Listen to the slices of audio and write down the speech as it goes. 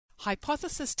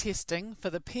Hypothesis testing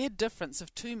for the paired difference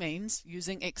of two means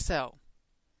using Excel.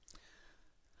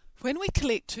 When we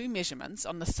collect two measurements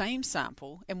on the same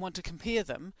sample and want to compare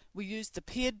them, we use the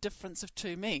paired difference of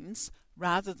two means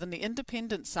rather than the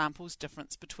independent sample's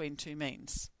difference between two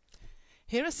means.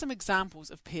 Here are some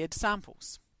examples of paired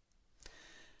samples.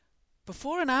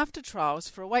 Before and after trials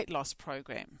for a weight loss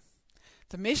program.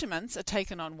 The measurements are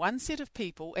taken on one set of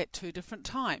people at two different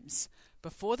times,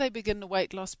 before they begin the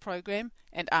weight loss program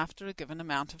and after a given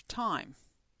amount of time.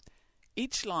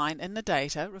 Each line in the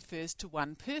data refers to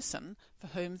one person for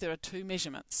whom there are two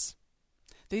measurements.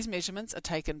 These measurements are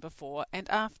taken before and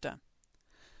after.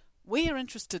 We are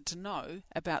interested to know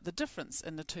about the difference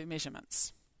in the two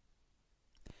measurements.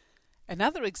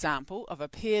 Another example of a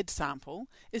paired sample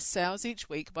is sales each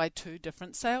week by two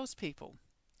different salespeople.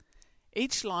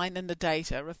 Each line in the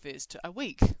data refers to a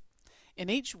week. In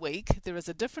each week, there is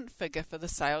a different figure for the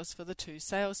sales for the two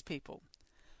salespeople.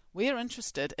 We are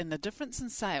interested in the difference in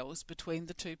sales between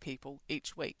the two people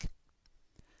each week.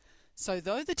 So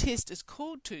though the test is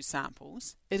called two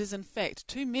samples, it is in fact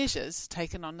two measures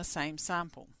taken on the same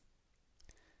sample.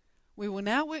 We will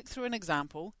now work through an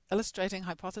example illustrating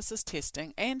hypothesis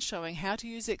testing and showing how to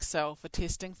use Excel for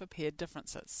testing for paired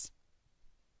differences.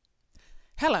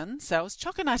 Helen sells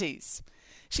choconutties.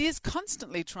 She is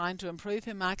constantly trying to improve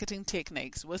her marketing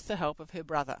techniques with the help of her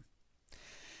brother.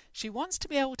 She wants to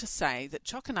be able to say that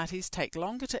choconutties take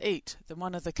longer to eat than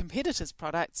one of the competitors'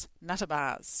 products, Nutter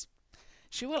Bars.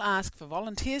 She will ask for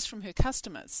volunteers from her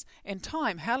customers and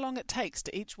time how long it takes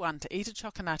to each one to eat a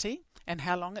choconutty and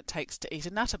how long it takes to eat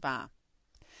a Nutter Bar.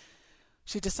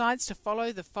 She decides to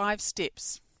follow the 5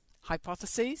 steps: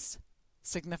 hypotheses,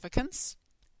 significance,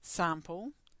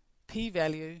 sample,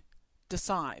 p-value,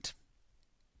 decide.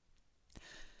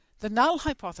 The null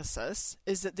hypothesis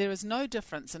is that there is no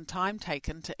difference in time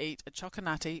taken to eat a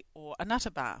choconutty or a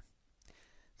Nutter Bar.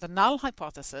 The null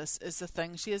hypothesis is the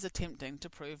thing she is attempting to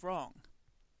prove wrong.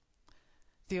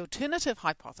 The alternative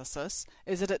hypothesis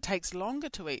is that it takes longer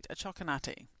to eat a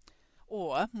choconutty,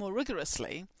 or, more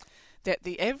rigorously, that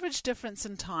the average difference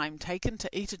in time taken to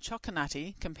eat a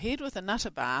choconutty compared with a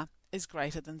Nutter Bar is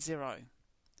greater than 0.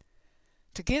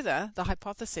 Together, the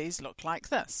hypotheses look like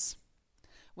this.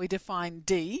 We define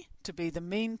D to be the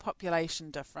mean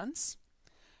population difference.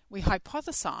 We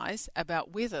hypothesize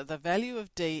about whether the value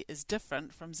of D is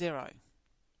different from 0.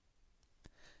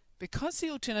 Because the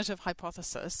alternative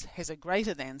hypothesis has a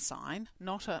greater than sign,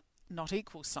 not a not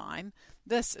equal sign,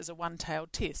 this is a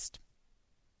one-tailed test.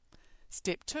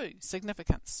 Step 2.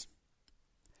 Significance.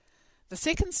 The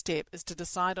second step is to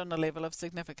decide on the level of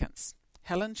significance.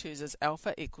 Helen chooses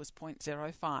alpha equals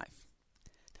 0.05.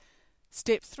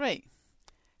 Step 3.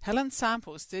 Helen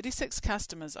samples 36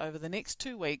 customers over the next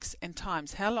 2 weeks and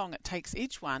times how long it takes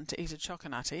each one to eat a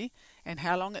choconutty and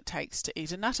how long it takes to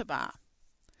eat a Nutter Bar.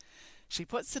 She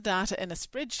puts the data in a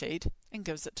spreadsheet and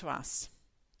gives it to us.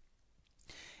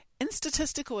 In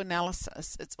statistical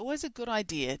analysis, it's always a good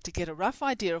idea to get a rough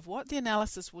idea of what the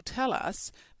analysis will tell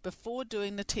us before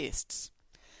doing the tests.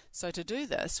 So to do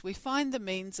this, we find the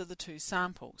means of the two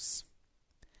samples.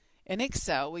 In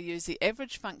Excel, we use the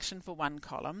average function for one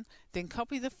column, then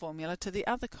copy the formula to the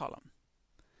other column.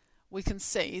 We can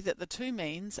see that the two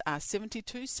means are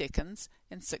 72 seconds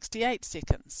and 68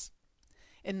 seconds.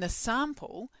 In the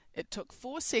sample, it took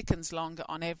 4 seconds longer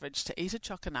on average to eat a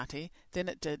choconutty than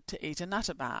it did to eat a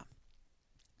Nutter Bar.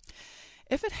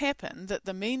 If it happened that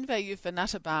the mean value for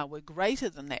Nutter Bar were greater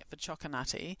than that for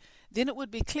choconutty, then it would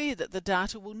be clear that the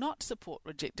data will not support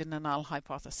rejecting the null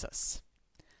hypothesis.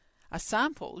 A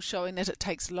sample showing that it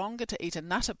takes longer to eat a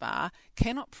Nutter Bar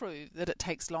cannot prove that it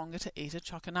takes longer to eat a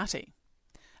choconutty.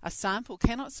 A sample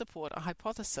cannot support a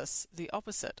hypothesis the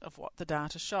opposite of what the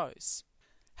data shows.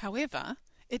 However,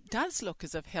 it does look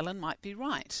as if Helen might be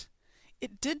right.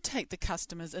 It did take the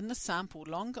customers in the sample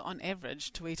longer on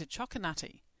average to eat a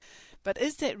choconutty. But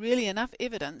is that really enough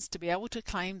evidence to be able to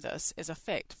claim this as a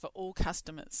fact for all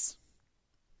customers?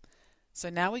 So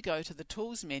now we go to the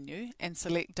Tools menu and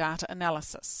select Data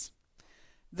Analysis.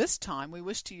 This time we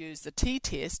wish to use the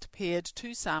t-test paired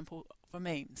two-sample for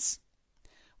means.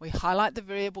 We highlight the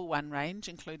variable 1 range,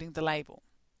 including the label.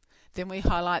 Then we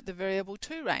highlight the variable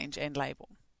 2 range and label.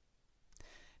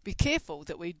 Be careful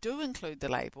that we do include the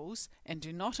labels and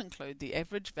do not include the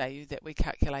average value that we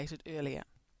calculated earlier.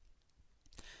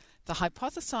 The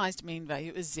hypothesized mean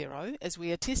value is 0, as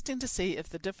we are testing to see if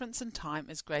the difference in time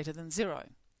is greater than 0.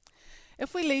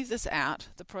 If we leave this out,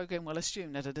 the program will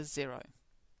assume that it is 0.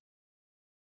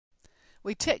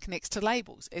 We tick next to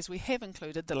labels, as we have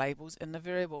included the labels in the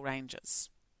variable ranges.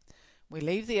 We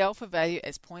leave the alpha value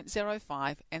as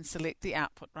 0.05 and select the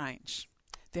output range.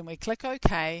 Then we click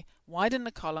OK, widen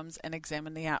the columns and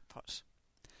examine the output.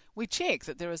 We check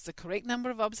that there is the correct number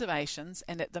of observations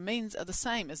and that the means are the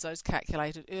same as those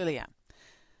calculated earlier.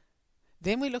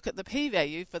 Then we look at the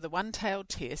p-value for the one-tailed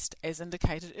test as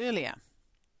indicated earlier.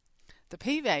 The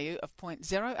p-value of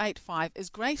 0.085 is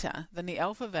greater than the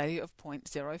alpha value of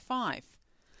 0.05.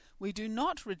 We do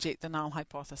not reject the null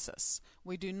hypothesis.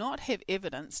 We do not have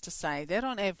evidence to say that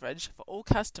on average for all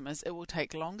customers it will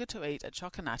take longer to eat a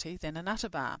choconutty than a Nutter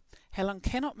bar. Helen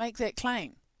cannot make that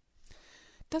claim.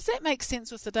 Does that make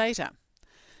sense with the data?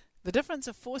 The difference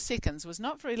of 4 seconds was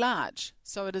not very large,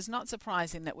 so it is not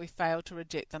surprising that we failed to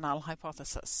reject the null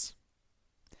hypothesis.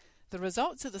 The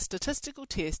results of the statistical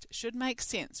test should make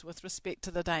sense with respect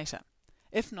to the data.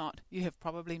 If not, you have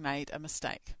probably made a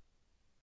mistake.